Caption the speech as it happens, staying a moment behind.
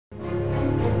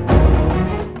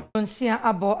Nsia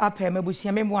abo apem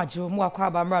abusia memo agye mu akwa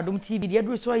aba Adom TV de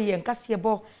aduru so ye nkase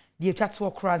ebo de twato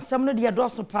okra nsam no de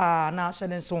adoso pa na ahye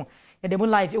nso ye dem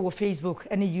live e wo Facebook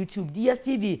and YouTube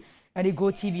DSTV and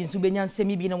Go TV nso benya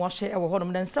nsemi bi na wahye e wo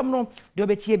honom na nsam no de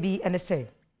obetie bi ene se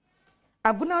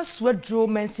aguna swadro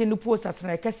mense no post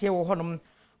atena kase wo honom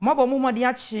mabo mo mode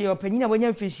akye opanyina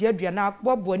wonya mfihia aduana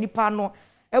akbobo nipa no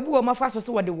ebu mafa so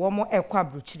se wode wo mo ekwa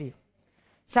abrochire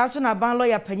Saso na ban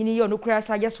lawyer panyini ye onokura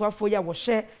sa yesoafo ya wo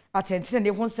hye atentene ne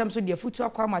ho nsem so de afutu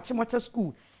akwa ma chemota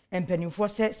school empanimfo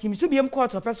se simsu biem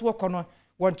court opeso wo kono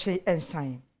wonche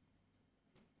ensan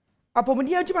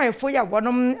apomudi adwumayefo ya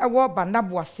wonom ewo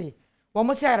bandaboase wo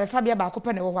mo se aresabia ba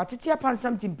akopɛ ne wo atete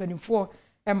apansam timpanimfo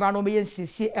emra no be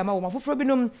nsisi ema wo mafoforo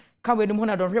binom ka wenum ho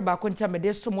na donhwe ba konta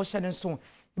mede so mo hye ne so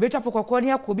ebetwa pokokɔ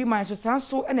ne akobi man so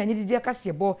sanso na nyididi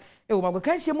akasebo ewo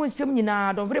magokansie mu nsem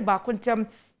nyina donhwe ba kontam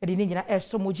edi ni nyina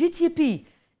esomo GTP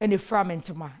and a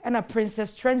fragment ma and a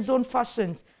Princess Trend Zone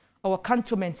Fashions our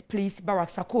cantonment please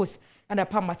Barracks Sakos and a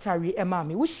Pamatari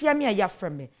emami wushia me ya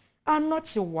from me I'm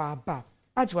not your waba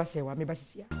ajwa se wa me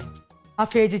basisia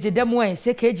afejeje demo en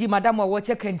sekeji madam wa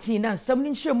water canteen na nsam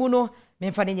ni nhwemu no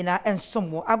memfa ne nyina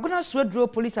ensomo agona suadro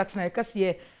police atena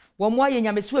kase wo mo aye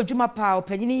nyamesu adwuma pa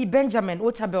opanyini Benjamin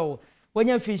Otabel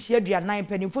wonya mfinhia aduanan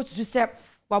panimfo susu se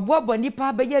waboabo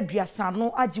nipa beye aduasa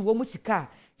no agye wo mu sika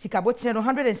botre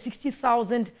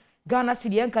 160,000 Ghana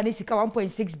cedi enka ne sika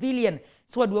 1.6 billion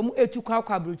so wadu mu etu kwa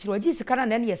abrochiri wagi sika na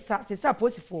ne yesa sesa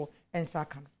posifo ensa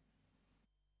kan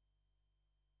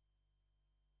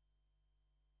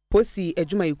Posi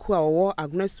ejuma yiku a wo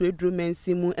agona suedru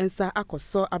mensi mu ensa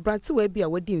akoso abrante wa bi a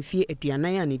wadi mfie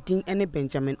aduanan a ne din ene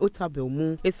Benjamin Otabel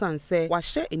mu esanse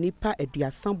wahye enipa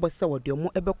aduasan bose wode omo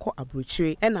ebekọ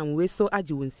abrochire enam we so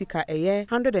age won sika eye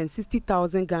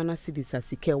 160,000 Ghana cedis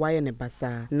asike waye ne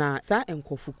basa na sa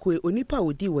enkofukue onipa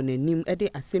odi wonanim ede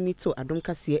asemito Adom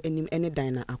kase anim ene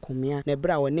dan na akomea na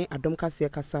bra wone Adom kase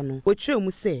kasa no ochire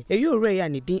mu se eyore ya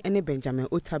ne din ene Benjamin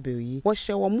Otabel yi wo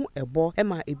hye wo mu ebo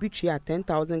ema ebitwa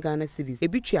 10,000 Ghana cedis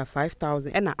ebitwa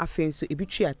 5,000 ena afenso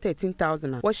ebitwa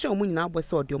 13,000 wo hye omu nyina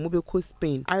abose ode omo beko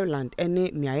Spain Ireland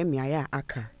ene miaye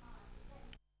aka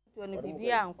to ne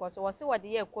bibia nkoso wo se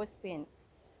wode ye ko Spain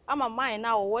ama man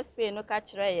na wo Spain no ka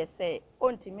kire ye se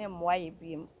ontime mmoa ye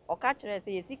biem o ka kire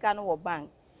se ye sika no wo bank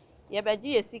ye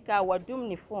beji ye sika wadum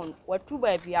ni phone watu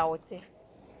ba bia wote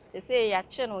se ya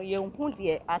che no ye hu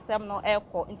de asem no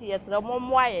ekọ nti ye sere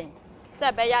mmoa ye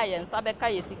se be ya ye nsa be ka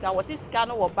ye sika wo sika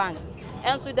no wo bank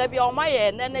enso da bia o ma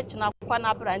ye ne china kwa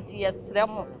na branti ye sere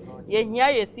mo ye hia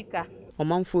ye sika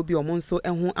omanfo bi omonso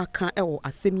eho aka ewo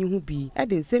asemi hu bi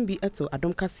ede nsem bi eto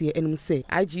Adom kase enum se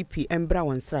IGP embra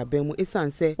wonsra ba mu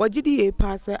esanse wagidi ye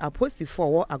paase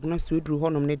aposifo wo agona suedru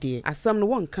honom ne de asam no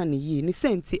wonka ne yi ne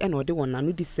senti ena ode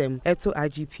wonano disem eto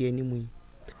IGP animu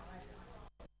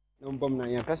nombom na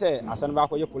yan kase asan ba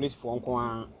ko ye police fo nko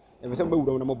a e se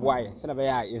mbawuro na moboaye se na be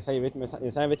ya insa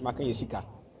yebet maka ye sika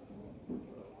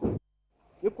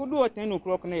yekudu o 10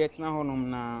 o'clock na yetena honom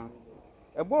na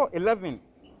ebo 11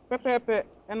 pepepe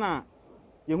ena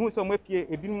yehu so mapie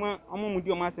ebinuma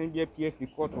omomudi o masan bi apie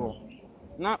report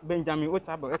na Benjamin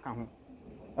Otabel eka ho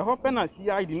eho pe na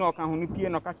CID na oka ho no pie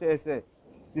no ka che se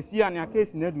sisia ne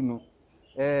akesi na du no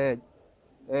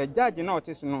judge na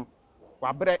oteso no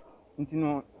wabre nti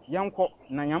no yanko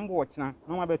na yambo ochina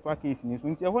na ma beto akesi ni so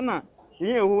nti eho na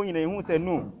yen eho nyina yehu se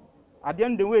no ade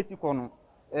ande we si ko no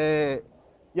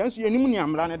yansu yenim ni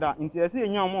amra ne da nti ese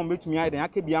enya omo betumi ayi den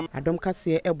akebia Adom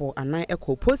kase ebo anan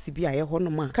eko posi bi aye hono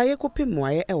ma kaye kopem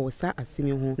waye ewo sa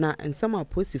asemi ho na nsam a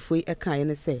posifo yi eka ye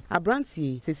ne se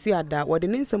abrantie sesi ada wode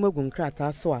ne nsam agu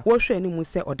nkrata so a wo hwe ani mu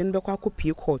se ode ne bekwa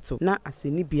kopie court na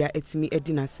aseni bia etimi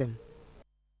edi nasem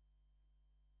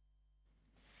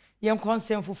yen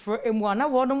consent fufuro emu ana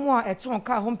wonum a eton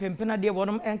ka ho mpempena de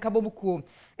wonum enka bobukuo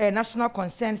National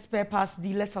Concerned Spare Parts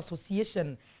Dealers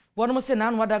Association wonum se na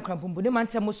anu adan krampumbu ne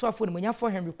mantem so afo ne munyafo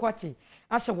Henry Kwate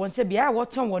ashe won se bia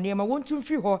woton won ma wontum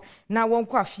fi ho na won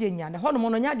kwa afie nya ne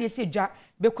honum no nya de se dwa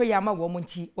bekoya ama wo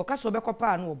monti wokaso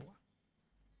bekopa anu obo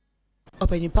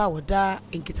Openyipa woda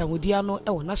nkitahodia no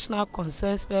ewo National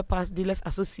Concerned Spare Parts Dealers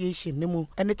Association nemu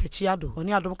ene techiado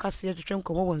oni Adom kase twetwem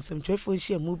komo wonsem twefo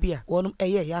nhia mu bia wonum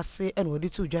eye yase ene wodi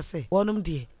tu dwase wonum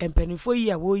de empanifo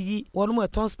yi a woyi wonum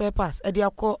eton spare parts ede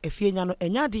akọ afie nya no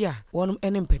enya de a wonum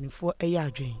ene empanifo eye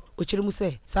adwen ochire mu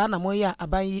se saa na mo ya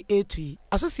aban yi etui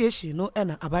association no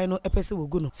ena aban no epese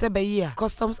wogu no se be yi a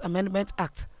Customs Amendment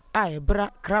Act bra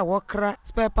kra wokra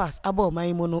spare parts abo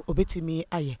man mu no obetimi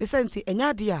aye esenti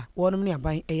enya de a wonum ne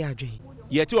aban eye adwen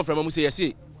yeti on frama mu se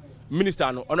yesi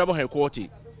minister no honorable Henry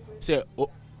se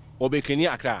obekini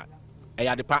akra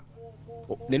eyade pa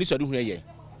nani so de hu ye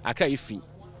akra ifi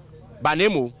ba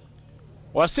nemo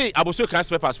or say Aboso can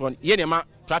spare pass for Yenema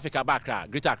traffic Abakra,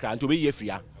 Greater Accra, and to be ye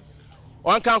free.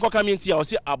 On can't come into or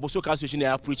say Aboso can station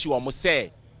there preach you almost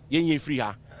say ye free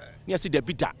her. Near see the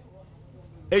bitter.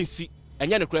 AC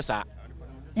and Yan Cressa.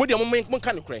 Modium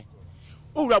can cray.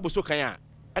 Oh, Raboso can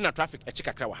and a traffic a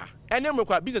chicken crow. And then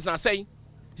require business and say,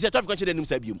 is a traffic considered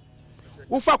himself.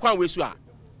 Who fuck one way so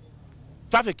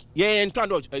traffic, ye and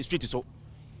Trando street so.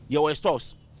 Your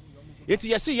stores. It's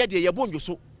ye see ye dear bone you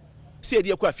so. See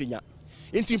dear Quaffina.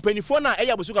 Into Penifona,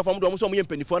 I was looking from almost a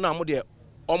Penifona, Modia,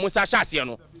 almost a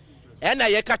Shassiano. And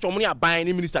I catch on me a buying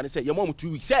minister and say, your mom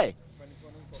 2 weeks, say,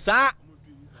 Sir,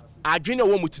 I drink a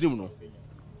woman with Trino.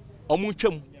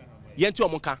 Omunchum, Yentu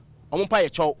Omonka, Omonpa a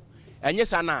chow, and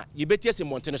yes, Anna, you bet yes in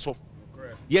Monteneso.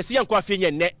 Yes, young Quaffina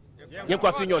net, young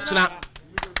Quaffina China.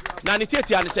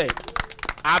 Nanitati, and say,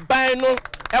 I buy no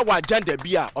ewa gender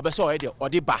beer or beso or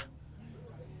the bar.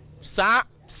 Sir,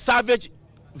 savage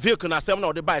vehicle na sem na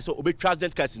or the buy so obe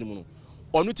transit cars ni mu no.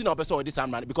 Onuti na obeso or this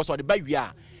man because or the buy we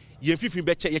are ye fifin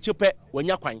be che ye chepe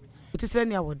wanya kwan. Utisere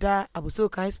ni awoda Aboso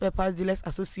kan spare parts dealers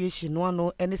association no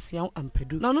ano ene sian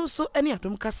ampedu. Na no so ene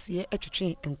adom kase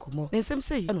etwetwe enkomo. Ne nsem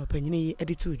sei na opanyine yi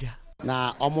editu dwa.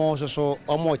 Na omo so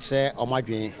omo che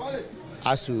omadwen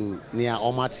asu nia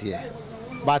omatie.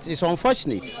 But it's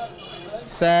unfortunate.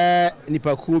 Say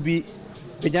nipakuo bi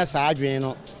penya saa adwen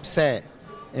no say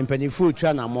empanifo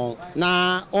twa na mo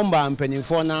na omba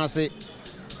empanifo na ase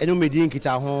enu medi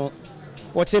nkita ho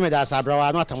wote me da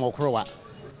sabrawa no atamokrowa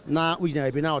na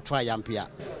ugina bi na otwa yampia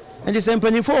and the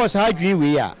empanifo was adwen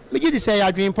we a meji di say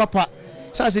adwen papa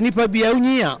say nipa bia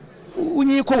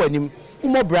unyi ko wanim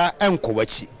umobra enko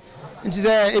wachi nti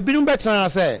say ebinum betan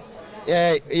say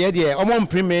ye de omo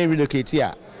mpre relocate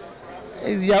a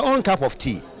is your own cup of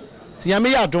tea.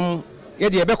 Tiame Adom, ye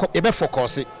be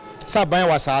focus. Saban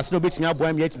was as no bit me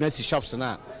aboa me yet messy shops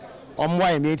na.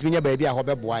 Omwa me yet me baby a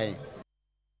hobe boy.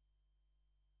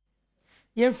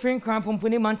 Yen friend cramp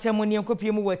pomponi mantem ni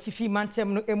enkopie mu watifi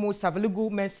mantem no emu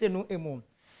savlugu mense no emu.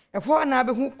 Efo na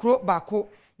be hu kro bako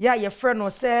ya ye frɛ no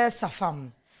sɛ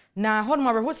Safam. Na hon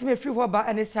ma rehosi me free ho ba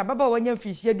ene sababa wanya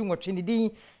mfihie du nwotwe ne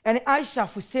din ene Aisha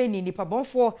Fuseni nipa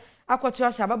bonfo akwato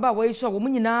asha baba wa iso wo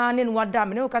munyina ne no wada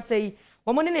me ne ka sei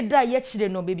wo mo ne da ye kire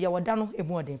no bebia wada no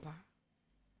emu oden pa.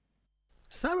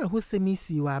 Sarah Hosemi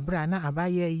si wa bra na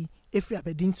abaye yi efri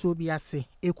abedintu obi ase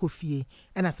ekofie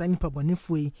ena sanipa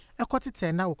bonifo yi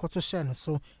ekotete na wokoto hye no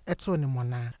so eto ne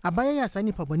mona abaye ya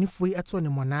sanipa bonifo yi eto ne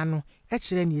mona no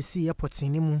ekire ne esi ye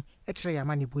potini mu ekire ya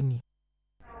mane boni.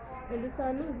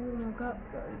 Elisanu maka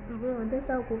bo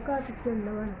desa ko ka tsen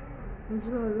na wana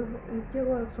njiro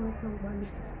njiro so ko bali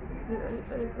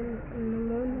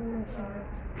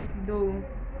do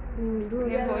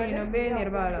nevo ino be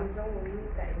nerbala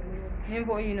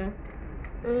nevo ino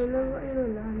no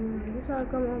la desa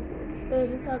kama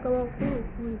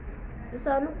ku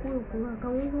desa no ku ka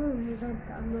ni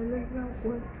da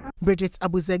ko Bridget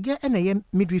Abuzege ena ye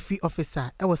midwifery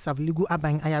officer ewo Savligu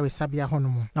aban ayaresabia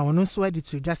honomo na wono nso edi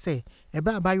to dwa se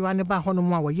eba abayo ne ba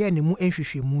honomo a woye ne mu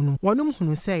enhwehwemu no wonom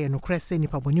hunu se ye no krese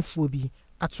nipa bonifuo bi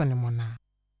ato ne mona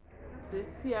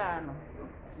sesia no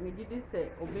medidi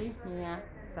se obehia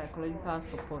psychological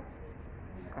support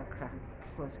kakra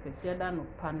for special than no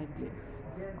panic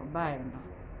obai no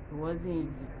it wasn't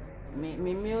easy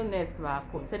me illness ba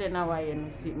ko se de na waye no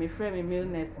ti me frɛ me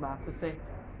illness ba ko se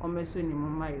omeso ni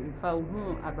mama ifa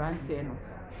ohu abrante no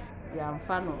ya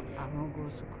mfa no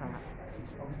ahogo so kra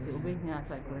ti obehia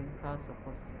psychological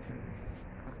support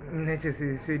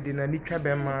neche se di na nitwa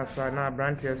bema so na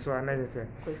abrante so na se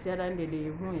kwesi adan de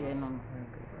hu ye no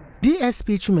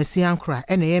DSP Chumesi Ankra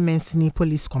ena ye mensini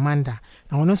police commander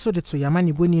na wono so de to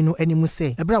yamani boni no animu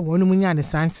se ebra wono mu nya ne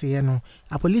sante ye no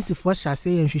a police fo hyase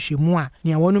ye nhwehwemu a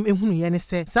ne wono ehunu ye ne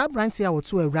se sa branti a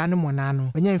woto awura ne mona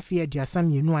no onya mfie aduasa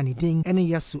mienu ane den ene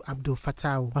Yesu Abdul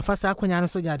Fatau wafasa akonya no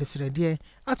so ja de srede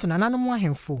ato nananom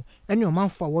ahemfo ene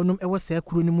omanfo a wono ewo sa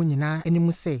kuro ne mu nyina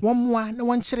animu se wonmoa na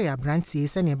wonkyere ya branti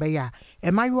se ne be ya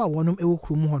emayo a wono ewo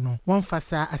kuro mu ho no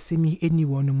wonfasa asemi eni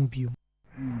wono mu bio.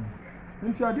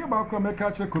 Into idea about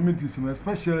culture communities,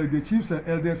 especially the chiefs and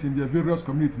elders in their various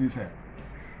communities.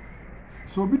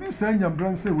 So, be this same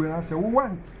brand say, when I say,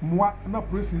 want more na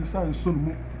pressing son,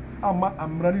 son,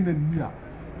 I'm running a near.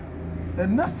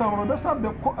 And next time, that's how the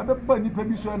bunny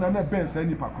baby so and a bench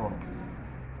any pacor.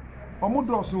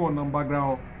 Omodo so on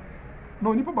background.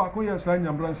 No, Nipa Bako, yes, I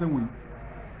am brand saying,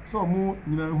 so more,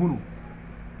 you know, who,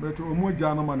 but more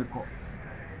jano manico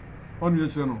on your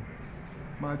channel.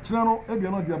 My channel,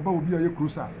 not the above will be a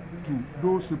cruiser to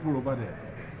those people over there.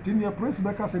 Then your Prince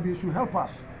Becca said they should help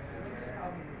us.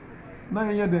 Now,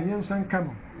 you're the Yensan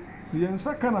Cano. The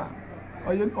Yensan Cana,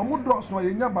 Omudos no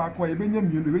yenya back wa yebenya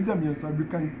miensa, we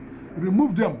can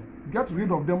remove them, get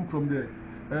rid of them from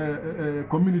the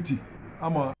community.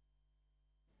 Ama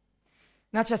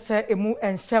na chese emu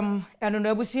ensem eno na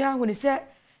abusua huni se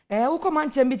wo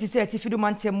komantem bi ti se atifidu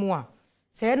mantem mu a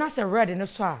se na se red no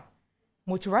so a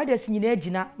motor riders nyina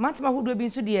agina mantem ahodo bi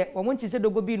nso de wo monti se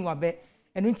dogo bi no abe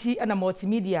eno nti na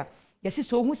multimedia yesi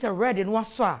so hu se red no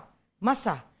aso a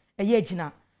masa eye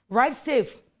agina ride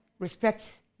safe,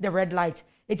 respect the red light.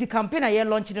 Eti campaign aye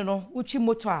launch no uchi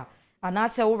motor a ana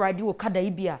se wo ride wo kada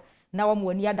ibia na wo mo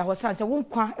ani ada ho san se wo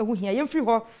nkwa ehu hia yemfiri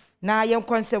ho na ye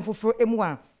nkonsem foforo emu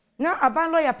a na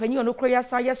aban lawyer panyin no kroya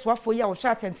sa ye soafo ya wo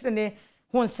sha tentene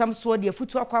ho nsam so de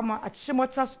afutu akwama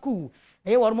achimota school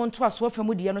eye wo mo nto aso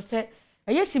afamu de no se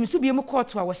eye simsu bi mu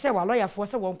court a wo se wa lawyer fo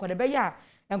se wo nkode be ya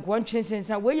enko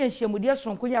ntwensensa we ye nhyiamudi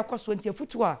asonkonya akoso nti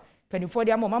afutu a panimfo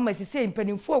de amama sise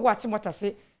panimfo wo achimota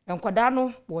se enkoda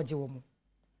no wo je wo mu.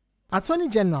 Attorney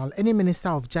General, any Minister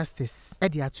of Justice,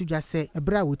 Edi Atuja say,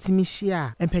 Ebra wotimi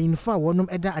hia empanyinfo a wonum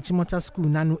eda Achimota School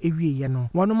nanu ewie ye no.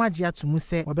 Wonum agye atumu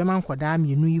se obema nkoda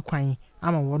mienu yi kwan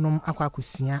ama wonum akwa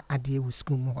akosua ade ewu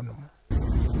school mu honum.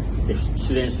 The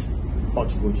students ought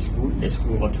to go to school. The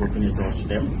school ought to open the doors to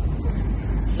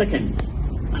them. Second,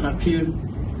 an appeal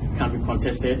can be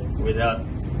contested without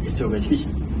a state of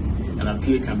execution. An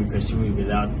appeal can be pursued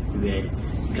without the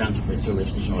grant of a state of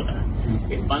execution order.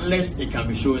 Unless it can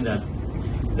be shown that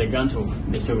the grant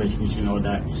of the state of execution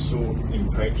order is so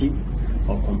imperative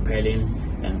or compelling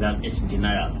and that its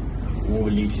denial will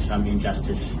lead to some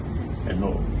injustice and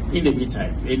all. In the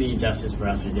meantime, any injustice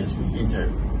perhaps will just be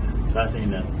interim. So I think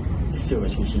that the state of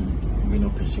execution will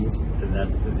not pursue, that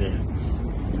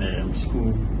the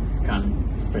school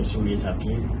can pursue its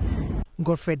appeal.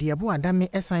 Godfrey Yabo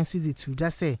Adame Science the two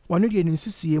just say one of the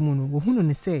nsusuye mu no wo hunu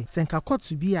ne say senka court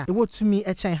bi a ewo tumi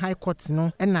e high court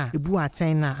no na ebu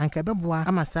aten na anka beboa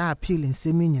ama saa appeal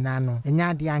nsemi nyina no enya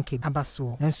ade anka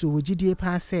abaso enso wogidie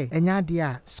pa say enya ade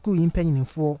a school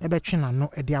impanyinfo ebetwe na no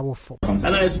ede awofo. And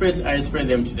I expect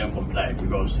them to then comply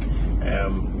because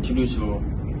to do so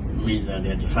means that they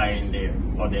are defying the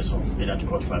orders of the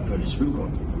court for appeal, the Supreme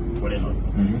Court. Well,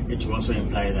 it will also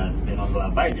imply that they are law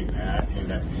abiding, and I think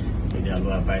that if they are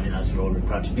law abiding, as we all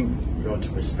required to do, we ought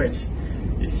to respect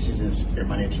the decisions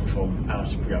emanating from our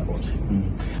Supreme Court.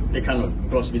 They cannot,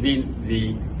 because within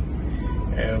the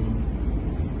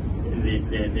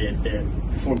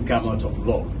full gamut of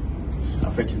law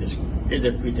affecting the school is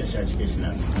the Pre-Tertiary Education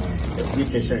Act. The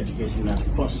Pre-Tertiary Education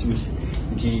Act constitutes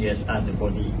GES as a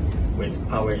body with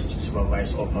powers to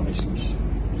supervise all public schools.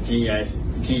 GES,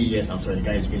 the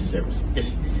Guy Education Service,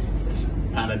 is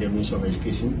under the Ministry of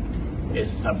Education, is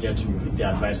subject to the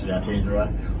advice of the Attorney General.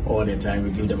 All the time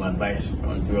we give them advice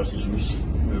on various issues,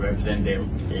 we represent them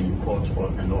in court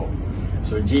and all.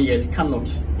 So GES cannot,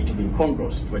 it will be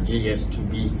incongruous for GES to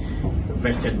be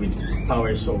vested with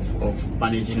powers of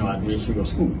managing or administering your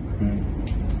school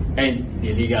and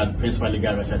the principal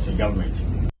legal representative of the government.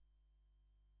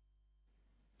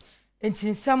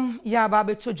 Entinsam ya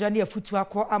babe to jani afutu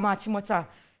akọ ama Achimota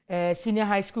senior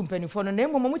high school mpanifo no na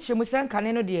emom mu kyeremu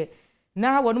senkane no de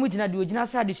na wonu gina de ogina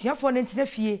sa de suafo no ntina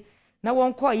fie na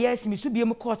won kọ yes misu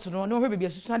biem court no na hwebe bia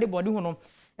susu ade bode ho no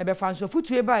ebe fa nso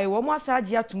afutu e bae wo mu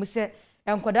asaje atum se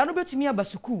enkoda no betumi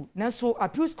abasuku na so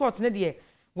appeals court ne de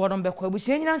wono bekọ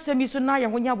abusia nyina nsami so na ye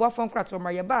ho nya boafo nkrato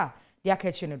maye ba de aka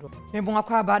echi ne do mebon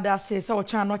akọ abada se wo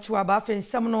no chiwa ba afa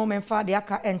nsam no memfa de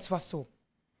aka entwa so.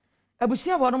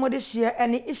 Abusia wono mo de hye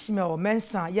ene Ishmael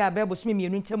Mensa ya ba bosome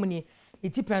mienu ntam ni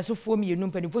itipansofo mienu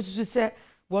mpanifo susu se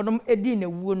wonom edi na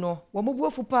wuo no wo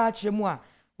mobuofu pa kyeremu a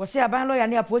wo se aban lawyer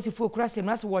ne aposifo kura se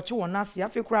no ase wo kye won ase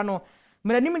afi kura no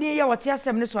mranim ne ya wote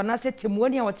asem ne so na se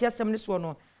temuani a wote asem ne so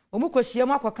no omu kohie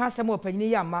mu akoka asem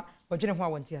opanyini ya ma odwene ho a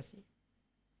wonte ase.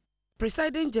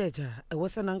 Presiding judge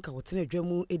ewose nanka wotene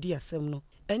dwamu edi asem no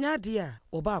enya de a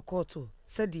oba court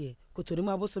sede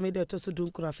kotorima abosome de toso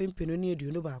dunkura fempeno ne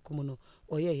aduno ba akomo no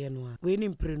oyeye no a we ni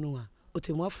mprenu a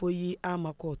otemuafo yi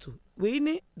ama court we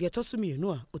ni de toso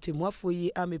mienu a otemuafo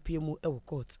yi amepiemu e wo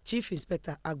court. Chief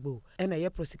Inspector Agbo ena ye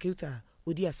prosecutor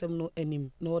odi asem no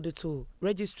anim na ode to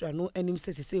registrar no anim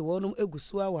sese wonum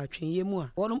egusu a watwenye mu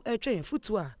a wonum etwen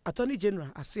futu a Attorney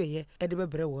General asoye ede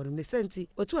bebre wonum ne senti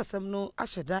otu asem no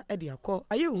ahyeda ede akọ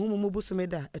aye humu mu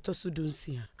busumeda etoso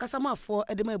dunsia kasamafo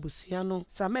ede ma busua no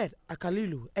Samed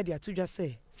Akalilu ede atudwa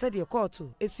se de court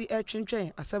esi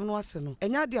etwentwen asem no ase no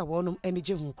enya de a wonum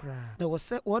anije hu kra na wo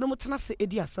se wonum tena se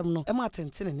edi asem no e ma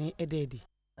tentene ne ede edi.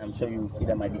 I'm sure you will see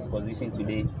that my disposition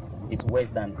today is worse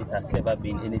than it has ever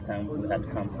been any time we had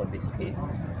come for this case.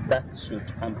 That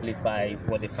should amplify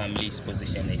what the family's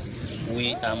position is.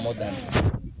 We are more than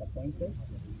disappointed.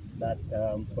 that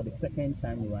for the second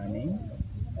time running,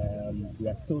 we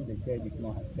are told the judge is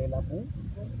not available.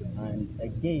 And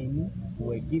again,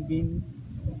 we're given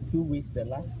 2 weeks the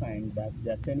last time that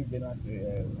the Attorney General's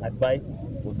advice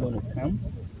was going to come.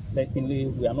 Certainly,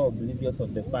 we are not oblivious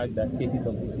of the fact that cases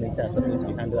of this nature are supposed to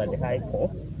be handled at the High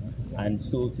Court. And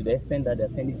so, to the extent that the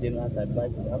Attorney General's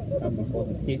advice will have to come before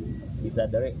the case is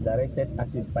directed at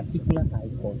a particular High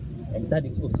Court, and that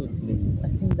is also delayed. I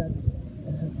think that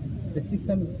the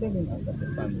system is failing us as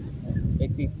a family.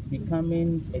 It is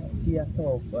becoming a theater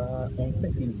of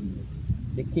uncertainty.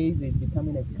 The case is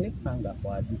becoming a cliffhanger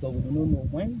for us because we do not know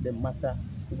when the matter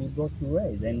will be brought to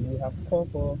rest, and we have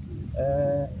called for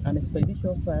an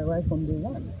expeditious trial right from day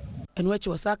one. And what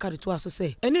you was to us to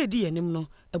say, any idea, no,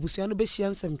 a Busiano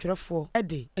Beshian, some trefo, a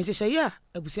day, and she say, yeah,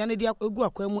 a Busiana dia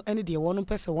Uguaquemo, any day, 1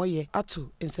 person 1 year, up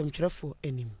to, and some trefo,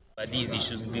 any. These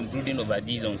issues, we've been brooding over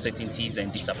these uncertainties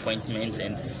and disappointments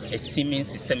and a seeming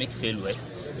systemic failures.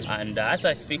 And as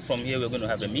I speak from here, we're going to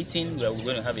have a meeting where we're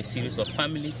going to have a series of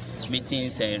family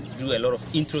meetings and do a lot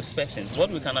of introspection. What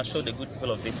we can assure the good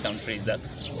people of this country is that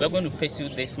we're going to pursue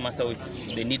this matter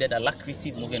with the needed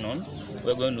alacrity moving on.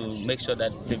 We're going to make sure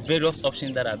that the various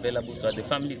options that are available to us, the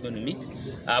family is going to meet.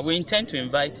 We intend to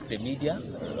invite the media,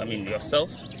 I mean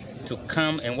yourselves, to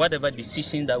come, and whatever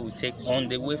decision that we take on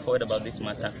the way forward about this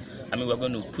matter, I mean, we're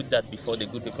going to put that before the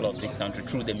good people of this country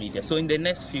through the media. So in the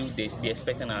next few days, be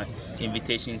expecting our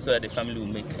invitation so that the family will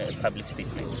make a public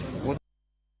statement.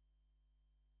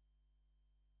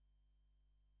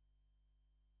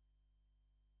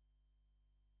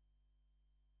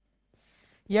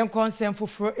 Young consent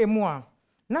for Emua.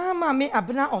 Na mami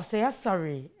abna osaya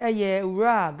sorry. Eye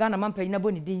ura Ghana mampa ina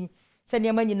boni din. Send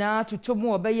your money now to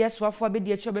Tomo obey swafo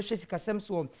abedi chobe sikasem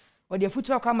so. Or the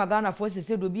future come Ghana for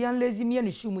say do be an lazy me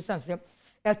and shoe musanse.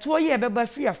 A 2 year beba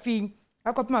free a fee.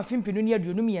 I got my film pinunia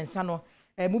dunumi and sano.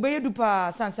 Mubeye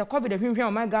dupa sansa cover the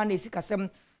him my Ghana sikasem.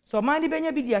 So mind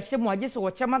benya be the ashemo just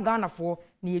or chama Ghana for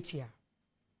near.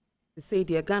 Say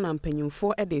dear Ghana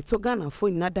mpanyimfo de to Ghana fo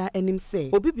nada anim say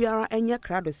obi biara enya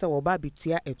krado se wo ba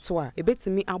bitua eto a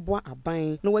ebetimi aboa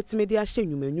aban no watimi de ahye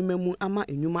nwumanwuma mu ama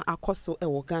enwuma akoso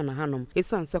wo Ghana hanom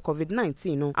esanse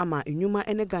COVID-19 no ama enwuma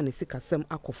ene Ghana sikasem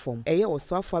akofom eye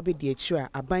osoafo abedi akira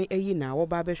aban ayi na wo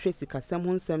ba behwe sikasem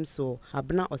ho nsem so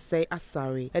abna osai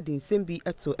asare de nsem bi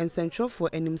eto ensentrofo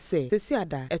anim say sesi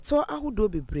ada eto ahodo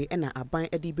bebre na aban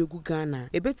de begu Ghana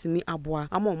ebetimi aboa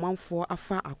ama omanfo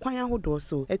afa akwan ahodo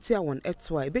so etua won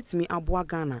etwa ebetimi aboa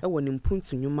Ghana e won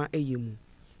impuntu nyuma eyemu.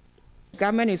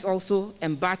 Government is also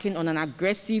embarking on an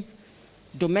aggressive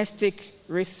domestic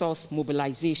resource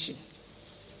mobilization,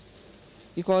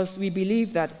 because we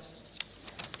believe that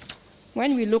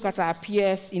when we look at our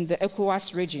peers in the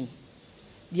ECOWAS region,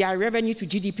 their revenue to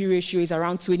GDP ratio is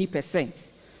around 20%.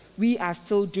 We are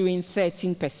still doing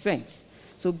 13%.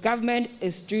 So government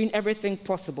is doing everything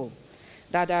possible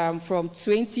that from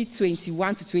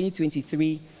 2021 to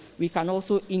 2023, we can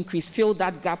also fill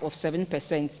that gap of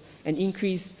 7% and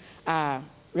increase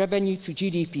revenue to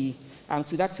GDP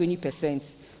to that 20%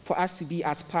 for us to be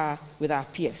at par with our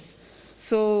peers.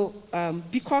 So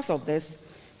because of this,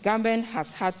 government has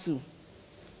had to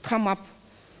come up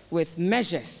with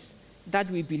measures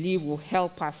that we believe will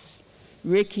help us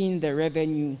rake in the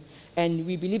revenue. And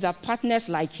we believe that partners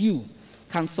like you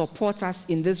can support us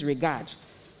in this regard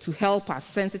to help us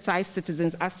sensitize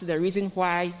citizens as to the reason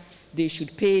why they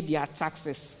should pay their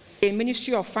taxes. The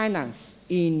Ministry of Finance,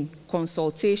 in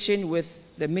consultation with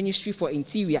the Ministry for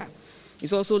Interior,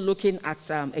 is also looking at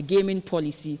a gaming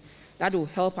policy that will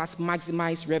help us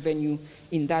maximize revenue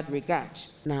in that regard.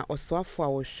 Na osoafo a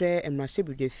wo hwe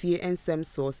emrahye ensem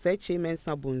so search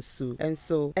mensa bonsu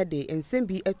enso ede ensem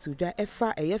bi atuda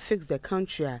efa eye fix the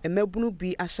country a emabunu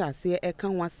bi ahyase eka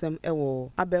wasem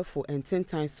ewo abefo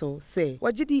ententan so say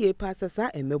wagidi ye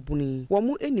pasasa emabuni wo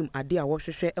mu enim ade a wo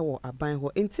hwehwe ewo aban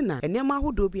ho entina enema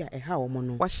hodo bi a eha wo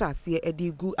no wahyase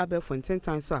ede gu abefo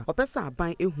ententan so a opesa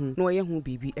aban ehu na oye hu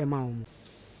bibi ema wo.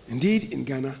 Indeed, in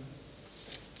Ghana,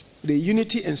 the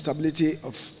unity and stability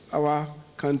of our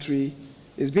country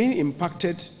is being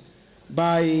impacted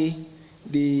by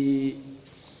the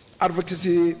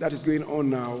advocacy that is going on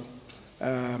now,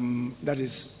 that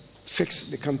is fix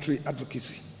the country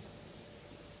advocacy.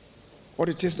 What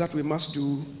it is that we must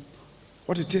do,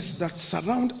 what it is that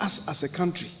surround us as a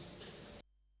country.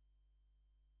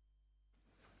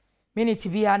 Many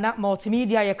TV are not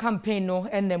multimedia campaign no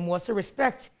and them was to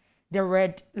respect the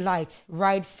red light,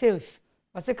 ride safe.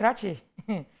 What's a cratchy?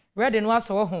 Red and was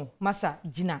home, Massa,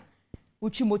 Gina.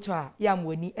 Uchi motor, yam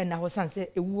weni, and now sanse,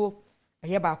 a woo. A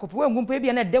yabako, when Gumpe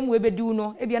and a dem we be do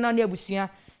no, Ebiana Nebusia,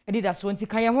 and did us want to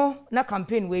Kayaho, na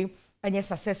campaign way, anya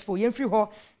successful yemfiri ho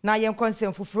na yen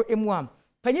konsem fufuro emu am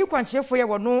panyi kwanchefo ye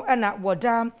wono na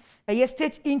woda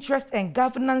State Interest and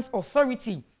Governance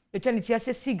Authority etwaniti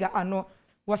ase siga ano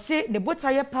wose ne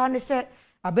botaye pa ne se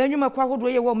abanwuma kwa hodo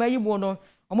ye wo mayi mu no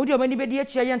omudi omani bedi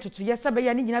achia ye ntoto ye sebe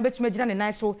ya ne nyina betuma gina ne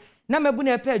nan so na mabu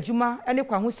na epa adwuma ene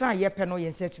kwa ho san ye pe no ye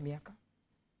nsetumi aka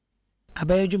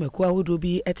Abayajumeko ahodo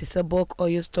bi etese bulk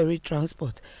oil storage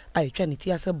transport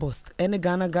ayetwaniti ase bust ene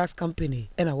Ghana Gas Company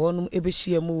ena wonum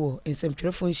ebehia mu wo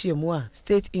nsɛmtwerɛfo nhia mu a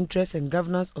State Interest and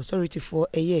Governance Authority for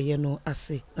eyeye no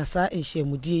ase na saa nhia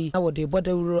mu die na wode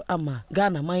bodawuro ama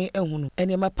Ghana man ehunu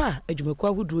ene mapa adwumeko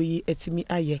ahodo yi etimi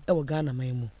aye ewo Ghana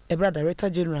man mu Ebra Director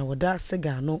General Wada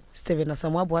Segano Steven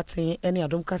Asamoah Boateng ene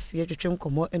Adom kase twetwem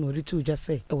komo ene oditu udwa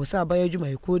se ewo sa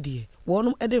abayajumeko die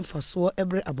wonum ede mfaso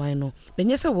ebre aban no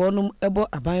nenye se wonum ebo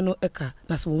aban no eka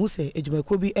na se wohu se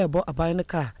adwumako bi ebo aban no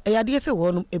ka eyade se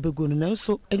wonum ebegonu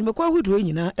nanso adwumako ahodo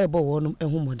nyina ebo wonum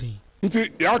ehumodin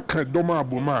nti ya ka doma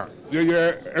aboma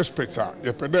ye expert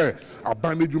ye pede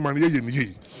aban adwuma ye ye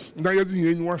ni na ye di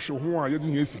yenwa hwe ho a ye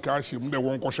di sika ahye mu de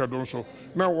won kohwe don so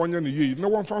na wonye ne ye na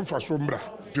won fa so mbra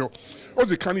pio o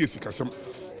ze kan ye sika sem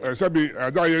sabi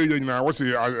ada ye nyina wo se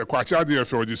kwacha de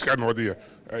fe o di sika no de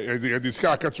ye di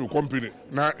sika ka to company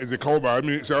na e ze ka oba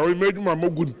mi se o medwuma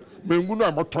mogun mengunu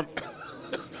amoton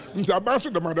nti aban so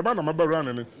de madaba na mabara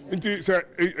ne nti se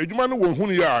edwuma no won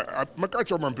hunu ya maka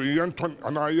cho mampe ye ton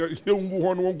ana ye ngu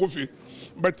ho no won kofi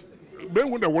but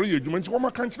ben hu da wori ye edwuma nti wo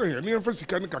maka nkyere ye ne fa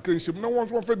sika ne kakra nhyem na won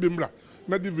so fa bemra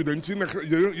na dividend na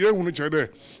ye hunu kye de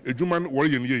edwuma no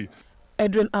wori ye ne ye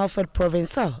Edwin Alfred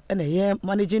Provincial ene ye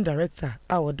managing director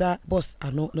awoda boss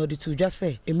ano no ditu dwa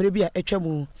se emre bi a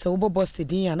etwamu se wo boss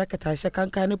din ya na kata hye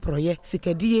kankan ne proye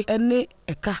sikadie ene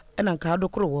eka ena nka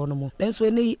adokoro wo no mo nenso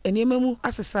ene enemamu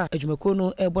asesa adwumako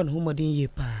no ebo ne homodin ye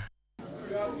pa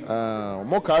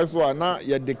mo kai so na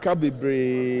ye de ka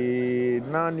bebre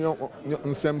na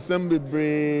nsemsem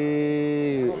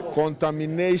bebre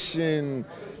contamination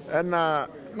na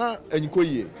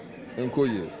enkoye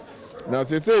na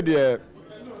se de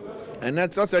and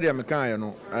that's said ya mekan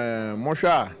no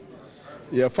mohwa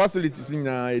ye facilities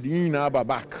na edin na aba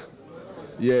back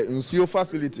ye nsuo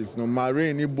facilities no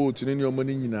marine ni boat ni omo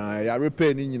ni nyina ya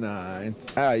repair ni nyina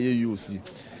ye use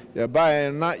ye buy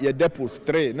na ye depots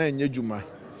 3 na enye juma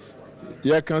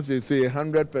ye can say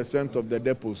 100% of the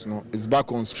depots no is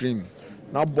back on stream.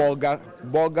 Now burger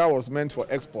was meant for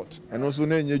export and also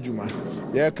na enye juma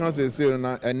ye can say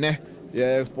na ene ye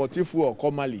export for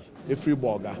commercially a free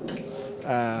burger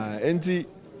enti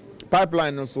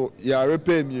pipeline so ya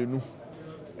repair mienu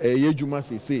ye juma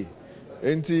say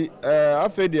enti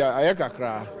afedia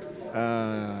ayekakra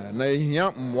na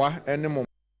ehia mwa enemo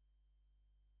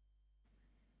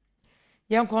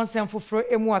yan consent fufuro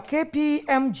emu a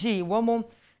KPMG womo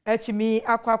etimi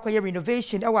akwa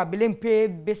renovation ewa Belempe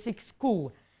Basic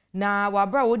School na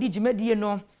wabra wodi djumedie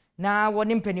no na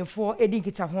woni mpanifo edi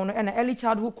nkita ho no na early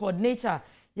childhood coordinator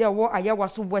ya wo ayawa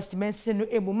so West Mense no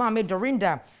emu Mame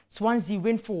Dorinda Swansea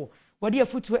Rainfall wodi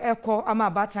afutu ekọ ama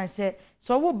abatan se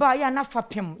so wo ba ya na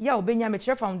fapem ya obenya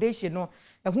Metre Foundation no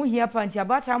ehu hia panti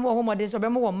abatan mo homode so be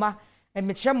mo wo ma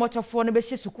Metre motofo no be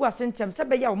hye suku asentem se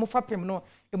be ya wo fapem no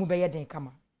emu be ye den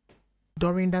kama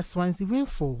Dorinda Swansea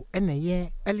Rainfall ene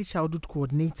ye early childhood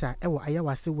coordinator ewo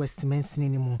ayawase West Mense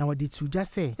ni mu na wodi tuja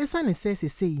se esa ne se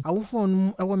sesei awofo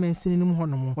onum ewo Mense ni mu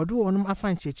honom wodi wonum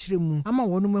afanche kire mu ama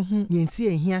wonum ahu yenti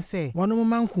ehia se wonum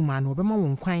mankuma no obema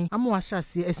won kwan ama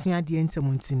wahase asuade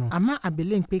entamu ntino ama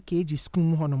Abelempe KG school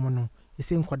mu honom no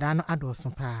ese nkoda no adoso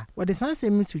pa wodi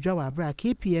sansem tudwa wa abra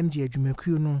KPMG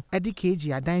adwumakuo no edi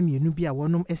KG adan mienu bi a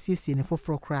wonum asiesie ne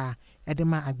foforo kra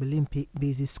edema Abelempe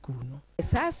Basic School no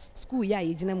SAS school ya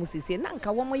yegina musese na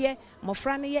nka wo moye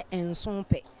mofra ne ye enson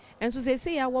pe enso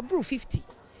sese ya wo bro 50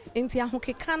 enti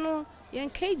ahokeka no yen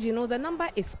KG no the number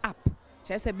is up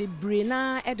chese be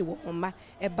brena ede wo homa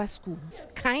eba school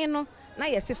kan no na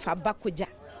yese fa bakoja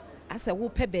asa wo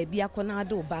pe ba bia ko na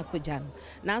ade wo bakoja no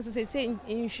na enso sese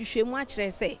nhwehwemu a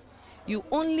kire se you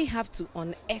only have to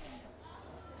unearth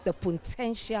the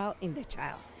potential in the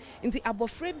child nti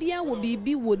abofra bia wo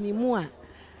bibi wo ni mu a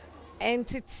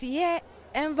entity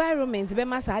environment be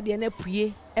masa de na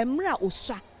pue emra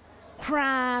osua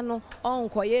kra no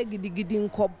onkoye gidigidi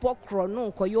nkobokro no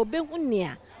nkoye obehu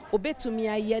nea obetumi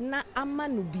aye na ama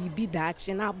no bibi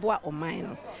daache na aboa oman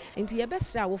no nti ye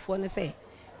besra wofo ne se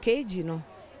KG no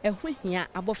ehu hia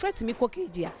abofra timi ko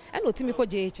KG a ena otimi ko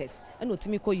JHS ena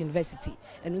otimi ko university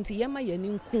eno nti yema ye ni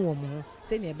nku wo mo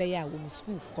se ne ebe ya wo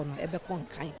school ko no ebe ko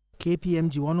nkan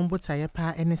KPMG wonum botaye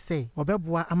pa ene se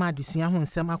obeboa ama adusua ho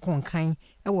nsem akonkan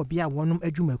ewo bia wonum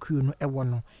adwumakuo no ewo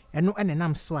no eno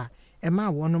enenam so a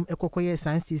ɛma wɔnom ɛkɔkɔyɛ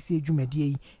sansiesie dwumadie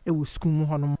yi ɛwɔ school mu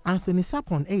hɔnom. Anthony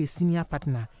Sapon ɛyɛ senior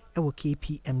partner ɛwɔ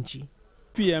KPMG.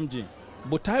 PMG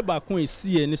botai ba ko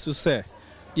esie ni so sɛ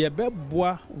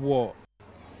yɛbɛboa wɔ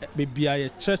bebia yɛ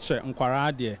kyerɛkyerɛ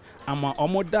nkwara de ama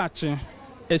ɔmo daakye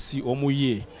esi ɔmo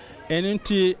yie. Ɛno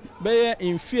nti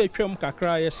bɛyɛ mfie atwam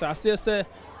kakra yɛ hyase sɛ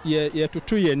yɛ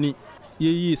tutu yɛ ni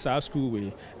yɛyi saa school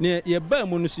we ne yɛba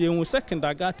mu no so yɛhu second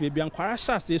agat bebia nkwara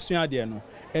hyase esua de no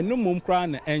ɛno mom kra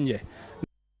na ɛnyɛ.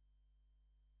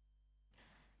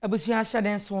 Abusua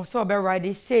hyɛden so sɛ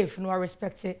ɔbɛride safe no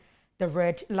respect the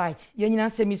red light. Yɛnyina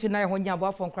sɛmi so na yɛ ho nya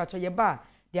aboafo nkrato yɛba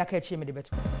de aka akyi me de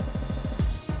beto.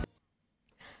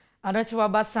 Anɔkye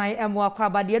wabasan ɛmo akɔ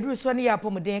abade aduru so ne yɛ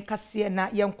apɔmuden kaseɛ na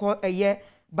yɛnkɔ ɛyɛ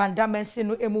banda mense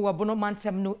no emu wabono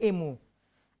mantem no emu.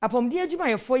 Apɔmuden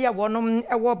adwumayɛfo yɛ wɔnom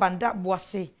ɛwɔ banda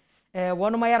boase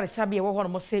wɔnom ayaresabea wɔ hɔ no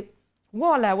mo se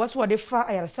wall a wɔso wɔde fa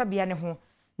ayaresabea ne ho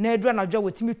na adura na dwa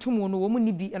wɔtimi tumu no wɔn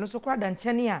ni bi ɛno so kora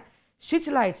dankyɛne a street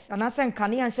lights anase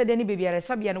nkanea nhyɛde ne bebi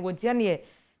ayaresabea no wɔntia ne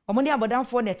ɔmo ne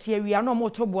abɔdanfo na tie awia na ɔmo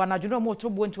toboa na dwene ɔmo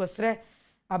toboa nti wɔsrɛ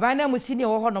aban na musi ne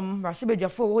wɔ hɔ no rase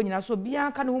bedwafo wɔ nyina so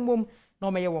bia ka ne homom na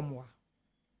ɔmɛyɛ wɔ moa.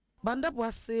 Banda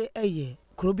boase ɛyɛ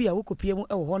krobi a wokopie mu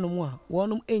ɛwɔ hɔ no mu a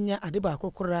wɔnom enya ade ba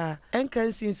akokora enka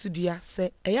nsin sudua sɛ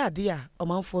ɛyɛ ade a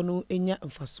ɔmanfo no enya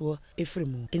mfasoɔ efiri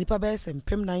mu. Enipa bɛyɛ sɛ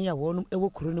mpem nan ya wɔnom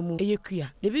ɛwɔ kuro no mu ɛyɛ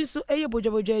kua. Debi nso ɛyɛ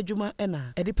bojabodwa adwuma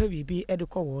ɛna ɛde pa bibi ɛde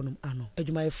kɔ wɔnom ano.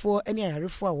 Adwumayɛfoɔ ɛne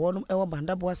ayarefo a wɔnom ɛwɔ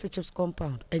Banda boase chips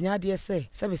compound. Ɛnya adeɛ sɛ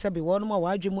sɛbesɛbe wɔnom a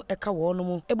wɔadwe mu ɛka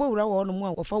wɔnom ɛbɔwura wɔnom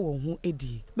a wɔfa wɔn ho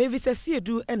ɛdi. Mevi sɛ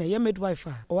siedu ɛna ɛyɛ midwife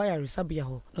a ɔwɔ ayaresabea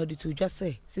hɔ na ɔde to dwa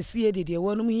sɛ sesie de deɛ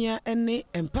wɔnom hia ɛne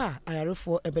empa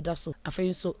ayarefo ebeda so afei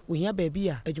nso wohia baabi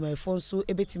a adwumayɛfo nso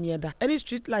ebetimi eda any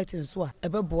street light nso a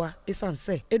ebeboa esan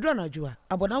sɛ edura anadwo a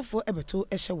abɔdanfo ebeto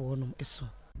ɛhyɛ wɔnom eso.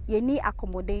 Yeni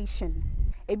accommodation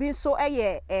ebi nso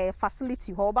ɛyɛ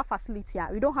facility hɔ oba facility a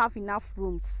we don't have enough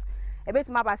rooms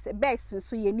ebetimi aba sɛ beds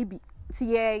nso yeni bi ti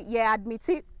ye admit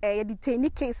ye detain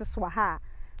cases wɔ ha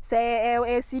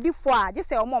sɛ CD4 a je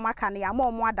sɛ ɔmo maka ne ya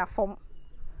ɔmo ada fam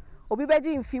obi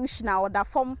beji infusion a oda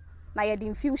fam na ye the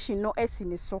infusion no esi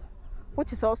ne so,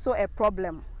 which is also a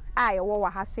problem.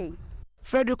 What I say.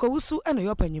 Frederick Owusu ene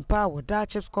yo panyimpa wo da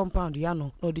chips compound ya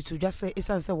no na odi tudwa se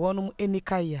esan se wonum eni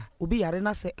kai ya obi yare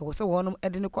na se e wo se wonum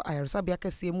ede ne ko ayaresabea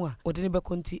kase mu a odi ne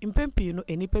bekonti impempi no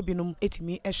enipa binum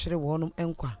etimi ehwere wonum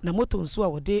enkwa na moto nso a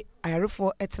wode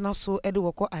ayarefo etena so ede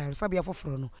wo ko ayaresabea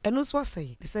foforo no eno nso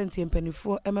asai de senti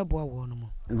empanifo emeboa wonum.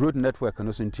 Road network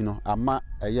no so ntino ama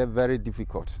eye very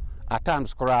difficult at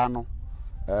times kora no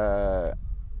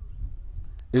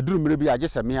eduru mire bi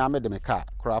agese me ame de me car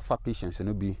kora fa patients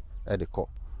no bi e de ko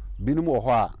binum wo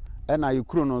ho a e na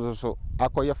yekuro no so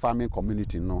akoye farming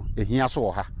community no ehia so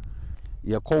wo ha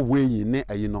ye ko weyi ne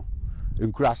ayi no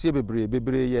enkurase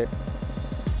bebre ye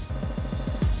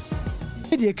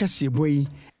de kase boyi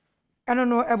eno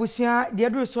no abusua de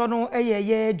aduru so no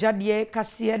ye dwade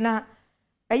kase na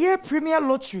eye premier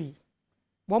lottery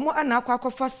wo mo ana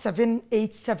akwakofa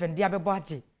 787 de abebo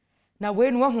ade na we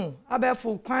no ho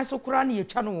abefo kwan so kura na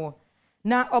yetwa no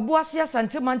na oboase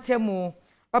asante mantemu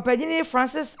opagini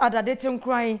Francis Adadete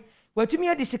nkran watumi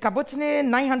adi sikabotene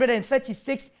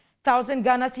 936,000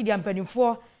 Ghana cedi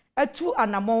ampanimfo atu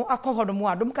anamon akohodomo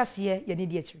adom kase ye ne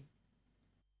di atiri.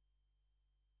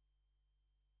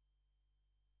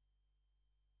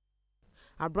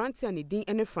 Abranti and Din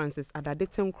and Francis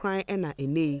Adadete nkran ena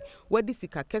enei wadi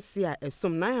sika kese a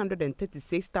esom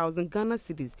 936,000 Ghana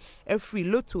cedis every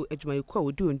lotto edwumayekwa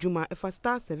odi onjuma efa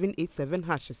star 787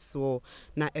 hash so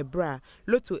na ebra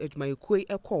lotto edwumayekwa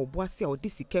ekwa oboase a odi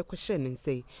sika kwehye ne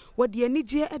nsei wadi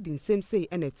anigye edi nsem sei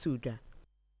ena tuda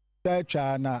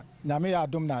twa na nyame ya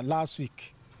adom na last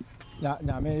week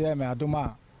nyame ya me adom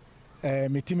a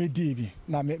metimi dibi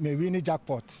na me win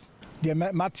jackpot. The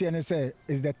Matthew say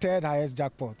is the third highest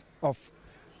jackpot of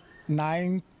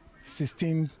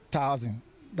 916,000.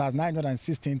 That's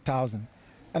 916,000,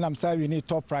 and I'm sorry we need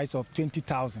top price of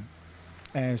 20,000,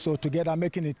 and so together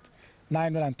making it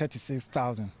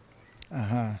 936,000.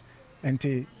 And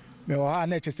me wa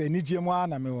na say ni GM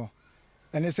na me wo,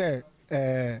 and they say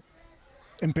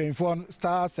in paying for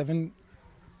star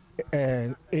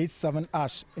 787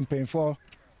 ash in paying for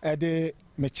de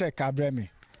me check abremi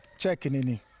check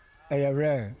ni.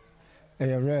 Rare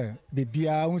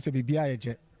bibia unse bibia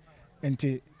yeje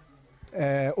enti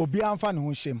obi amfa ne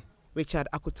ho hyem. Richard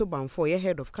Akotobanfo ye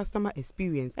head of customer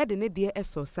experience e de ne de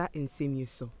esosa ensemi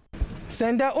so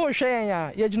senda o hwe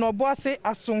ya ye gino boase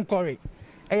asunkore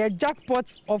a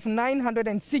jackpot of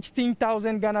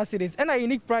 916,000 Ghana cedis and a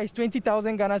unique price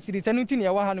 20,000 Ghana cedis enuti ne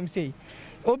wa hanum sei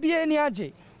obi eni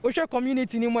age o hwe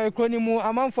community ni mo ekroni mu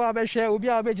amanfo abehwe obi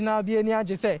abegina abi eni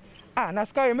age sei na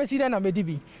scar me see na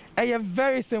medibi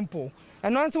very simple.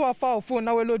 And once you have a phone,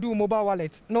 now we'll do mobile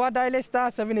wallet. No dial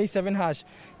 *787#.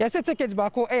 Yes, a ticket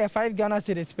back 5 Ghana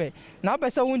cedis pay. Now,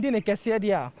 better wounding a cashier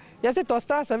dia. Yes, it was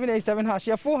 *787#.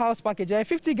 Your full house package,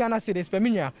 50 Ghana cedis per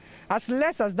minute. As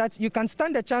less as that, you can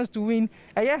stand a chance to win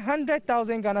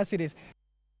 100,000 Ghana cedis.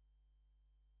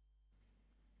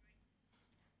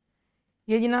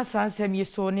 Yenina Sansem, you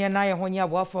saw near Naya Honya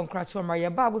Wolf on Cratchor Maria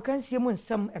Bag. We can see him in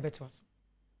some ebetos.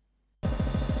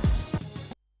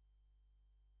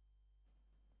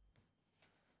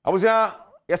 Abuja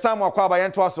yasamu kwa ba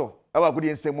yentwaso ewa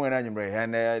gudi nsemu na nyimre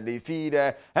and they feed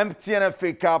empty and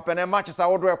fake cup and matches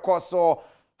are order course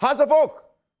has of folk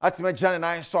atima jane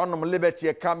na so no liberty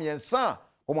e kam yensa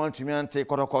o man tumi ante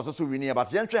kotokoso so wini but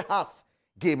yentwe has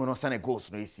game no sane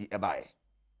goals no isi ebae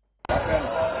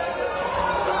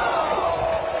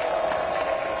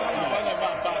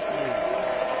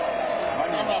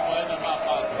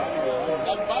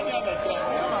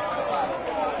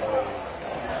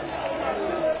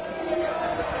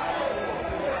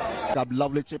That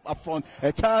lovely chip up front,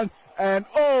 a chance, and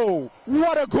oh,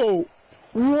 what a goal!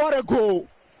 What a goal!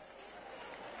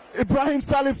 Ibrahim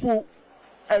Salifu,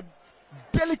 a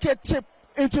delicate chip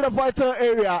into the vital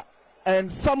area,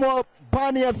 and Samuel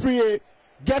Barnier Free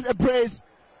get a brace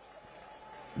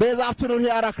this afternoon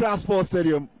here at Accra Sports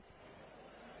Stadium.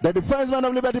 The defensemen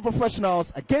of Liberty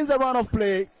Professionals against the run of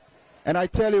play, and I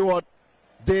tell you what,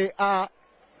 they are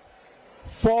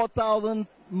 4,000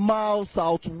 miles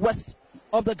southwest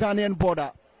of the Ghanaian border.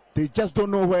 They just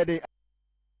don't know where they are.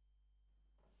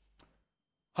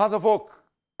 Has of folk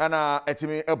and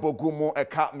etimi ebogumo e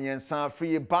cap me and San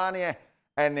Free Barnier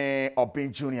and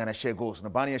Obin Junior and a share goals. No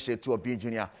Barnier share 2 Obin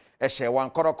Junior a share 1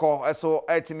 Koroko so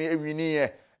etimi e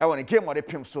wini I want a game of the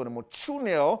Pim so mo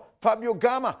 2-0 Fabio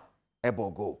Gama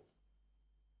ebogo.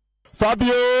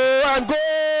 Fabio and goal!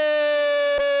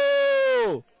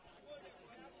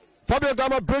 Fabio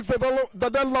Gama breaks the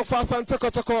deadlock for Asante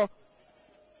Kotoko.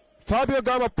 Fabio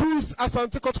Gama pulls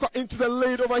Asante Kotoko into the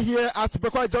lead over here at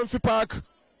Bekwai Jamfi Park.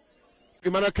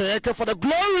 Emmanuel Kayeke for the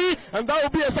glory, and that will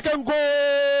be a second goal.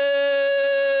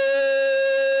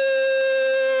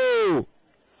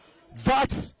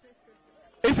 That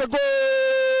is a goal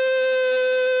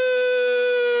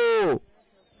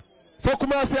for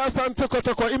Kumasi Asante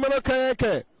Kotoko. Emmanuel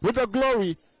Kayeke with the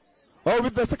glory, or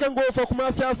with the second goal for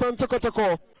Kumasi Asante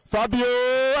Kotoko. Fabio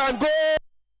and goal.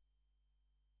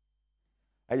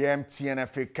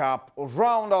 TNFA Cup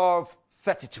round of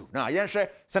 32. Now, Yenshe,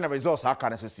 send the results. I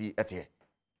can't see it here.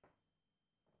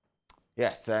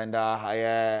 Yes, and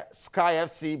Sky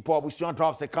FC, Bob Bushon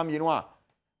drops a come, you know,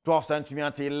 drops and to me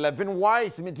until 11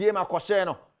 wise, Mediema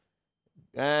Kosheno.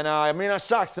 And I mean,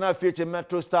 Sharks now feature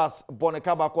Metro Stars,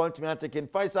 Bonacaba, Quantum taking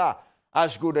Pfizer,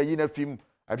 Ashgood, a Unifim,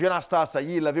 Adriana Stars, a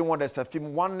year 11 one, there's a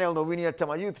film 1-0, no winning at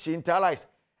Tama Youth, she interlies,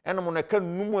 and I'm on a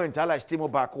Numo interlies, Timo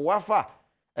back, Wafa.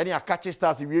 Any catchy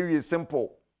stars very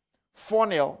simple.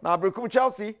 4-0. Now Brekum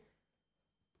Chelsea.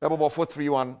 About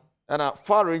 4-3-1. And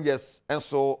Far Rangers and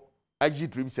so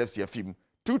IG Dreams FC film.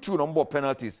 2-2 number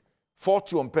penalties.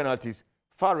 4-2 on penalties.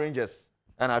 Far Rangers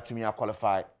and Atumia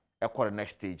qualify for the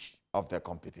next stage of the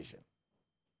competition.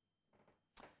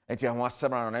 And here was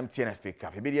 7 on MTNFA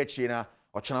Cup. Immediate China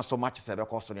or China so much as ever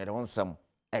cost on the one some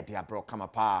at the abro come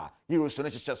apart. Heroes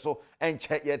so and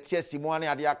check your TSC money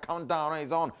at the countdown on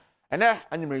his own. And there,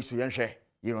 I'm going to share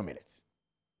Euro minutes.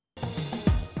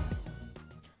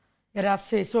 Yeah,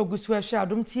 say so. Good to share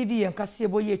Adom TV and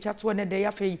Kasiebo ye chat one day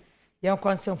after young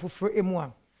concern for free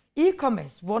M1.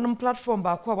 E-commerce one platform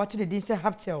ba kwa watu de say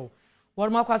Haptel.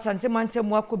 One more kwa sante mante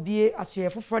mwako bie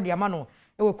asye for Friday amano.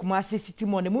 Ewe Kumasi City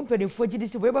Money mumpeni foji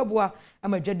disi webabwa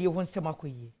ama jadi yon semako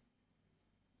ye.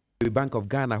 Bank of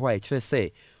Ghana why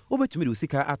say. Obetumi de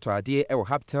usika ato ade e wo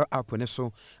Haptel app ne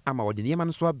so ama wo de niam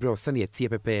no so abrɛ se ne tie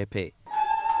pepepe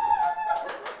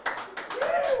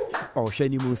o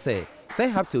hwani mu se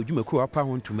Haptel dwumaku apa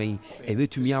ho ntumai e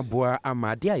betumi aboa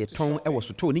ama ade ayeton e wo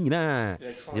soto ni nyina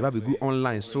de ba begu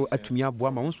online so atumi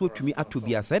aboa ma wo so atumi ato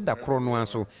bia se da kro no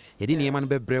aso ye de niam no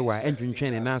bebrɛ wa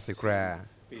endwentwen ne na ase kra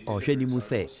o hwani mu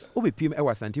se obepiem e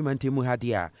wa santimante mu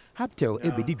hade a Haptel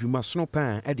e bedi dwuma sono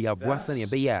pan e de aboa se ne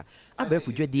be ya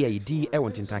abefu dwade ayidi e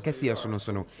won tintan kase yeso no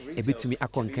so no e betumi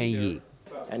akonkan yi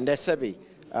and there sebi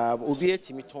obi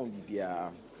etimi ton bibia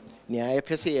nia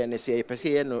yepese ye ne se yepese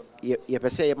ye no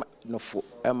yepese no fo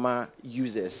ema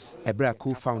users Ebra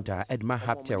co-founder Edma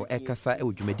Haptel ekasa e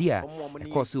odwumadi a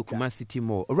ekose Okuma City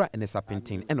Mall ora enesa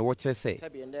pentin ene wo kire se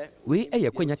we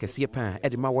eye kwanya kese pa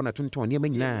Edma wona tonton niam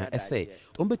nyina ese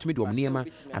ombetumi de omniema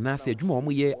anase adwuma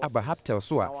omoye aba Haptel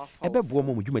so a ebebo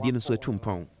omo dwumadi no so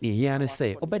atumpon ne hia ne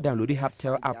se obedownload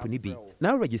Haptel app ni bi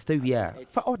na register wi a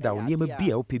fa order oniema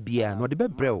bia opebia no de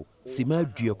bebrel sima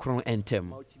duokron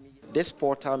entem. This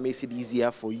portal makes it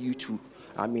easier for you to,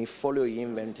 follow your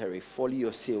inventory, follow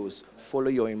your sales, follow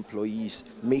your employees.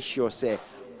 Make sure, say,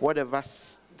 whatever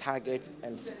target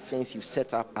and things you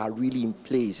set up are really in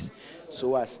place.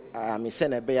 So as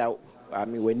send a bear,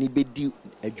 when you do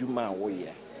a juma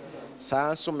warrior.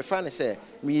 So me find say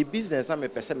me business I'm a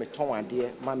person me ton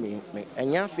idea, mommy,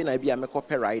 and ya fin I be a me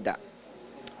copywriter,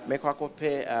 me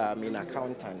copy an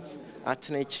accountant, at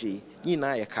nature, you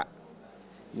know a cat.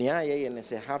 Nia ye ne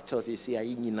se Haptel se see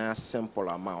ayi nyina simple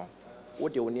amount. Wo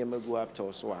de woni emagu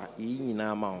Haptel so a yi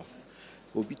nyina amount.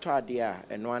 Obi to ade a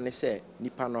eno ane se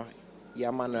nipa no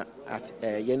yama na at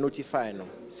ye notify no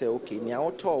say okay nia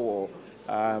wo to wo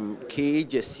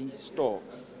KJC store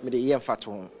me de ye mfa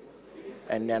to ho.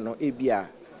 And then no ebia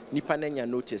nipa na nya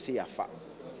notice ya fa.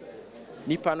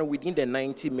 Nipa no within the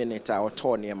 90 minutes a wo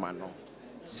to ne ma no.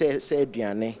 Say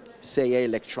aduane, say ye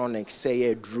electronics, say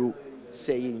ye drew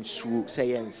say in su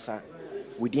say in sa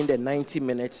within the 90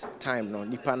 minutes time no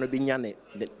nipa no binya ne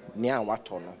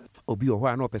wato no obi o ho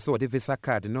a no pese o de visa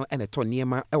card no ene to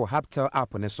niema e wo Haptel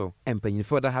app ne so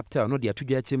empanyinfo da Haptel no de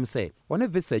atudwa achim se wona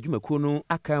visa adwumaku no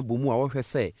aka bomu a wo hwe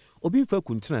se obi mfa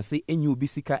kuntuna se enyi obi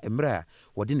sika emra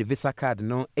wo de ne visa card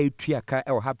no etuaka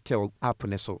e wo Haptel app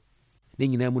ne so ne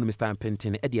nyina mu no Mr.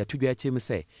 Pentin e de atudwa achim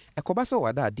se ekoba so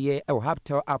wada ade e wo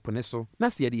Haptel app ne so na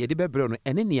se de bebre no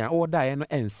ene nia wo da ye no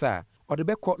ensa or the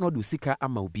back no do sika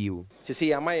ama obio. To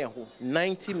see amaya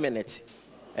 90 minutes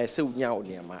se unya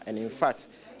oniama and in fact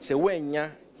se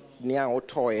wenya nia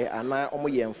otoye ana omo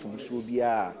ye mfumso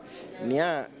bia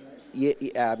nia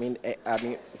I mean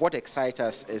what excites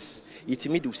us is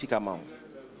itimi do sika ma.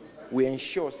 We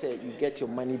ensure say you get your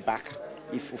money back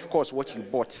if of course what you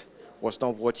bought was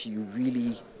not what you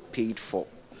really paid for.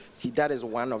 See, that is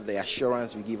one of the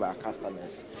assurance we give our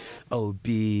customers.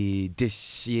 Be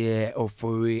this year of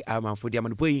for the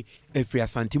Amanpoi, if we are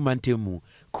Santimantemu,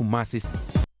 Kumasi.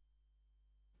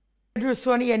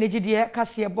 Druswani energy dear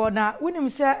Cassia Bona, when him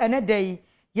say an day,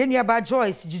 Yenya by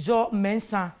Joyce, Jijo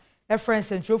Mensa, a friend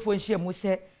central for she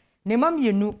muse. Nemam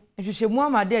you knew, and you should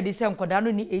more dear the same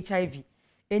Codano ni HIV.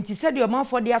 And he said your mouth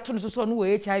for the atom so no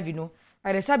HIV no.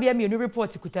 I resabia me new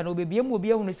report to Kutano baby will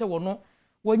be on say no.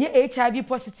 When you HIV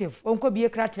positive, Uncle be a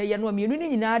crater, you know,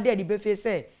 immunity in our daddy befe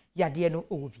say, Yadiano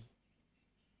Ovi.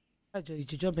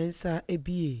 Jijo Mensa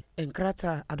ABA and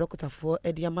Krata adokota for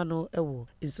Ediamano Ewo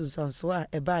in Sunsanswa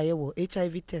a buy ewo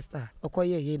HIV tester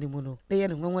okoye ye ni mono. They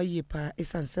and 1 year pa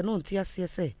is an senon tia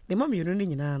CSA. The mum you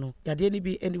know, Yadini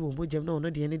be any woman jam no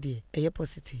the any day, a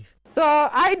positive. So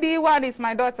ID1 is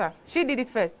my daughter. She did it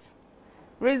first.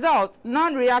 Result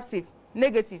non-reactive,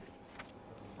 negative.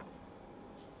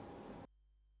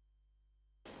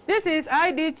 This is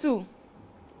ID2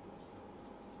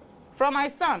 from my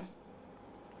son.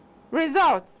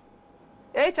 Result,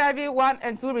 HIV 1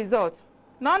 and 2 result.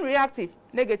 Non-reactive,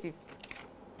 negative.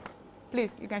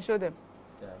 Please, you can show them.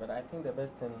 Yeah, but I think the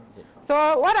best thing...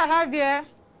 So what I have here,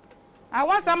 I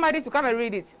want somebody to come and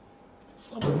read it.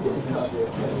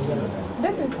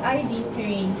 This is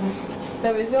ID3.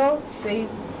 The result says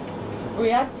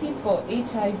reactive for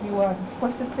HIV1,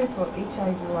 positive for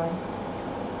HIV1.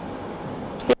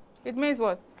 It means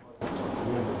what?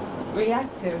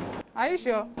 Reactive. Are you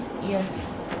sure? Yes.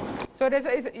 So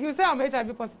you say I'm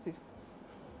HIV positive?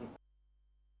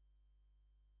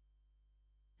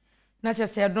 Not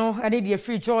just said no, I need a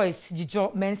free choice.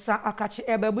 Jijo Mensa Akachi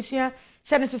Ebabushia,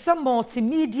 sending to some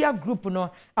multimedia group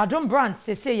no. Adom brand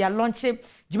say ya launch it.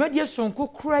 Jumedia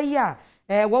Sonko Kraya,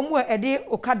 one more a day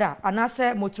Okada, and I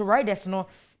say motor riders no.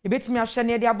 You bet me a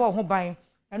shiny idea about home buying.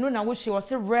 And when I wish you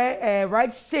was a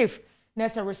ride safe.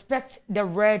 Nessa respect the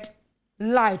red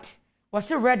light.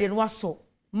 Was a red and was so.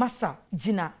 Massa,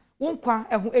 Gina, Unkwa,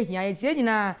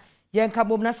 Ehia, Yanka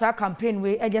Bomnasa campaign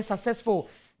way, and successful.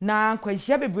 Na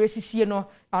kwenshia bebre sisi no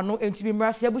ano ntimi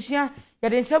mrase abushia ya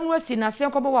de nsem no asi na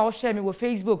asem kobo wa wo share me wo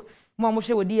Facebook mo mo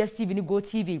share wo DSTV ni Go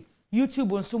TV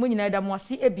YouTube nso mo nyina da mo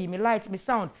asi ebi me light me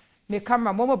sound me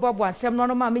camera mo bobo ansem no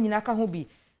no ma me nyina ka ho bi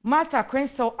Martha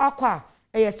Crystal akwa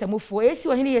eyesemufo esi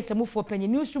wo hini yesemufo panyi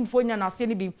newsroom fo nyina na ase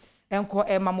ni bi enko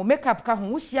ma mo makeup ka ho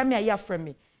wo shia me ayi afrɛ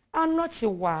me anoche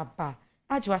wa ba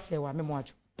ajwa se wa me mo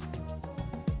ajo